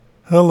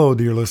Hello,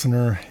 dear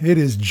listener. It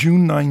is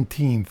June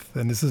 19th,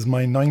 and this is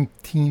my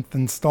 19th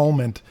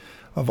installment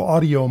of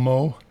Audio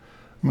Mo.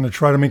 I'm going to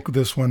try to make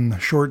this one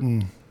short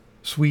and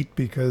sweet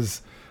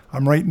because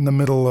I'm right in the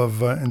middle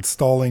of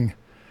installing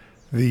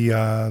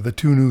the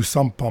two new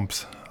sump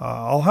pumps.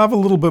 I'll have a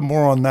little bit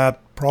more on that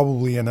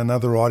probably in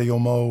another Audio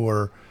Mo,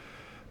 or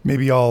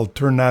maybe I'll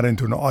turn that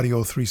into an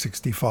Audio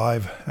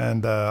 365,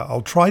 and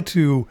I'll try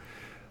to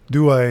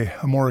do a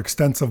more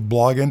extensive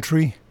blog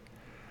entry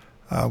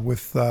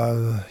with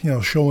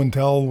show and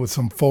tell with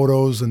some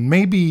photos, and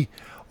maybe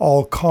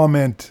I'll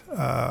comment,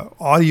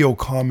 audio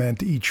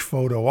comment each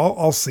photo.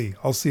 I'll see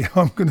how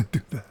I'm going to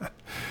do that.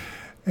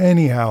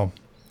 Anyhow,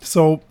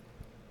 so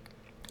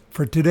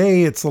for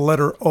today it's the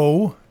letter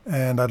O,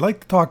 and I'd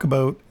like to talk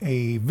about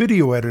a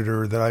video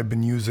editor that I've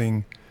been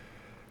using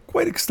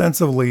quite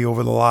extensively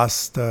over the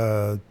last,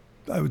 I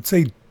would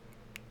say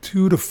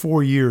 2 to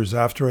 4 years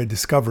after I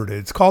discovered it.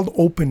 It's called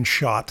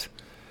Openshot.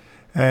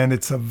 And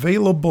it's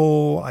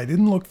available. I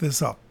didn't look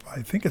this up.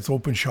 I think it's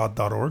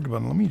openshot.org,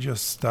 but let me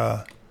just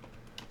type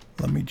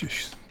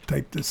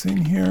this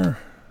in here.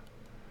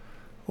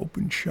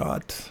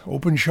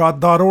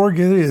 Openshot.org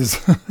it is.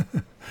 So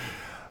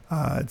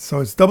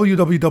it's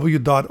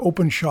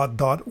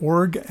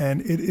www.openshot.org,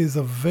 and it is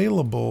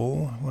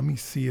available. Let me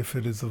see if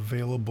it is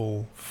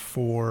available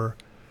for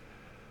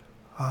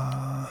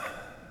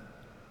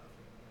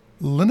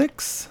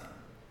Linux,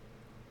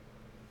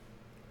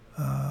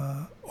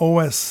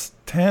 OS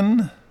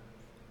 10,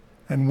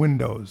 and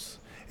Windows.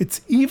 It's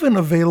even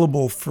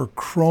available for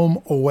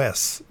Chrome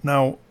OS.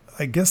 Now,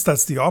 I guess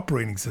that's the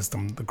operating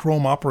system, the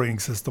Chrome operating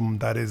system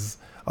that is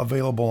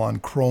available on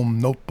Chrome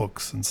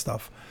notebooks and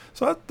stuff.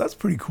 So that's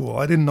pretty cool.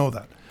 I didn't know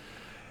that.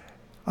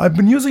 I've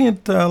been using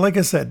it, like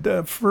I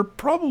said, for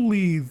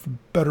probably the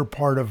better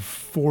part of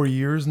 4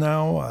 years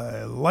now.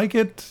 I like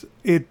it.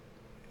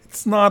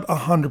 It's not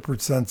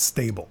 100%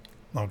 stable.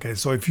 Okay,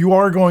 so if you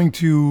are going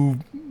to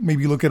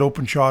maybe look at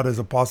Openshot as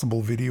a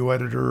possible video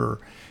editor, or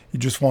you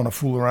just want to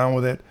fool around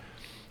with it,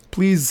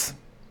 please,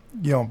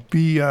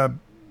 be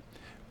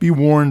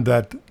warned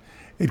that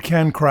it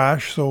can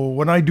crash. So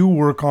when I do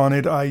work on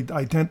it, I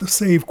tend to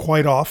save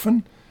quite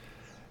often,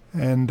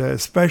 and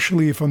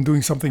especially if I'm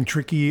doing something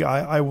tricky,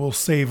 I will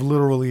save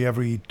literally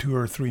every 2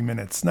 or 3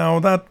 minutes.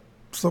 Now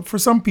so for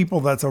some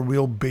people that's a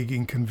real big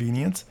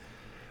inconvenience.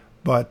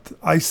 But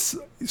I've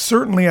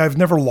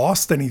never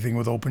lost anything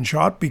with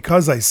Openshot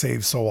because I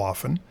save so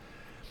often.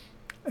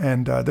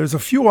 And there's a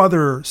few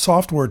other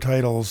software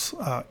titles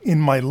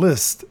in my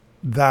list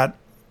that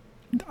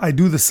I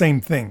do the same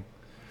thing,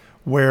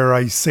 where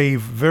I save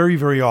very,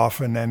 very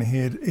often, and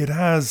it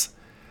has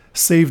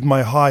saved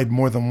my hide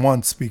more than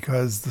once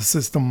because the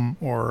system,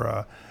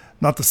 or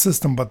not the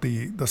system, but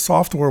the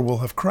software will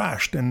have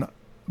crashed. And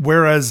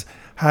whereas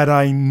had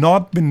I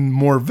not been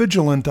more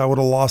vigilant, I would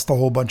have lost a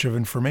whole bunch of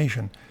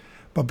information.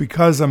 But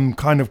because I'm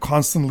kind of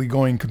constantly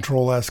going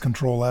Control S,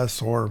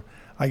 or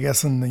I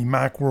guess in the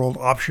Mac world,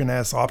 Option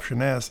S,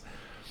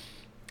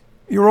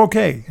 you're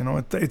okay.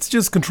 It's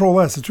just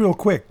Control S. It's real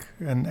quick,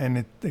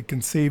 and it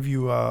can save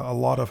you a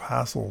lot of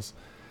hassles.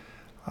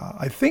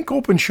 I think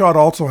Openshot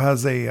also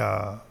has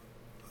a,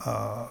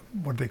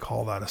 what do they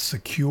call that? A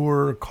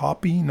secure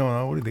copy?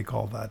 No, what do they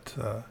call that?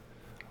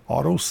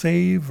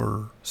 Autosave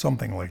or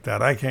something like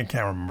that. I can't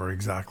remember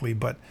exactly,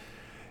 but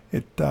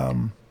it...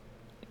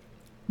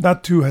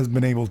 that too has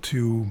been able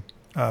to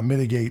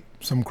mitigate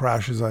some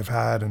crashes I've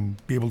had and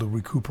be able to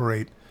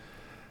recuperate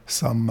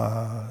some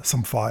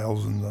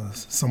files and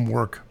some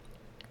work.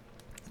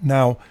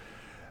 Now,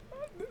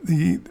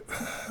 the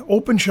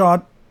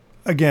Openshot,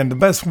 again, the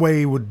best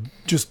way would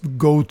just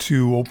go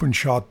to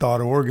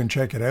openshot.org and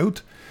check it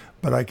out.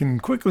 But I can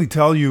quickly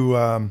tell you,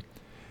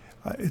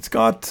 it's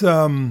got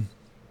a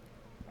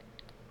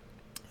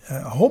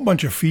whole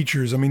bunch of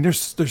features. I mean,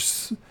 there's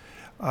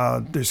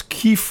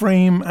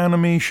keyframe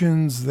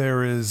animations.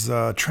 There is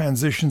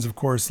transitions, of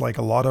course, like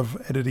a lot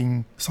of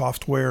editing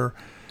software.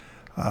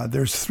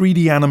 There's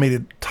 3D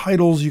animated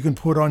titles you can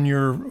put on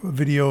your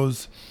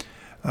videos.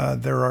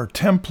 There are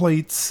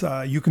templates.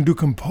 You can do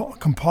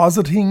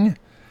compositing.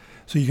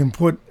 So you can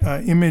put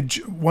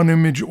one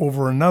image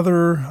over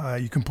another.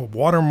 You can put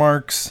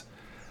watermarks.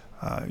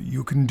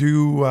 You can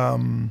do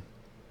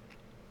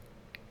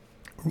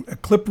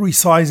clip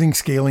resizing,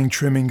 scaling,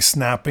 trimming,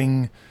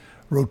 snapping,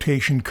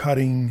 rotation,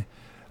 cutting.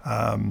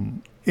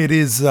 It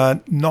is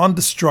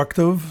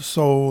non-destructive.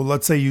 So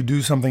let's say you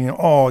do something,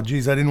 oh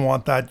geez, I didn't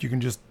want that. You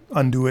can just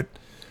undo it,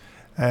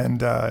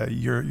 and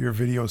your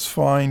video is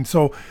fine.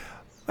 So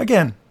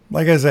again,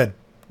 like I said,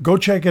 go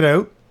check it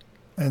out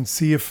and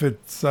see if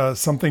it's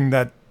something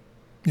that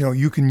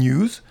you can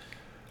use.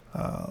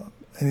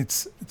 And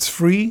it's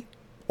free,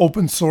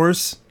 open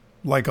source,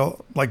 like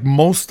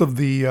most of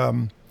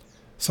the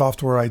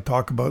software I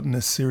talk about in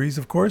this series,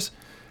 of course.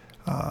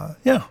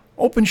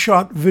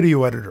 Openshot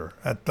video editor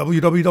at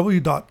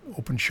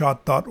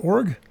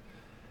www.openshot.org.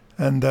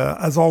 And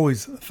as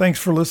always, thanks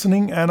for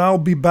listening, and I'll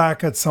be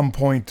back at some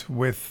point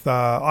with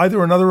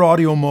either another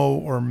audio mo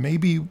or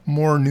maybe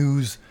more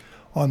news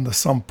on the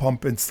sump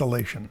pump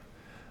installation.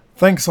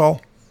 Thanks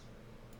all.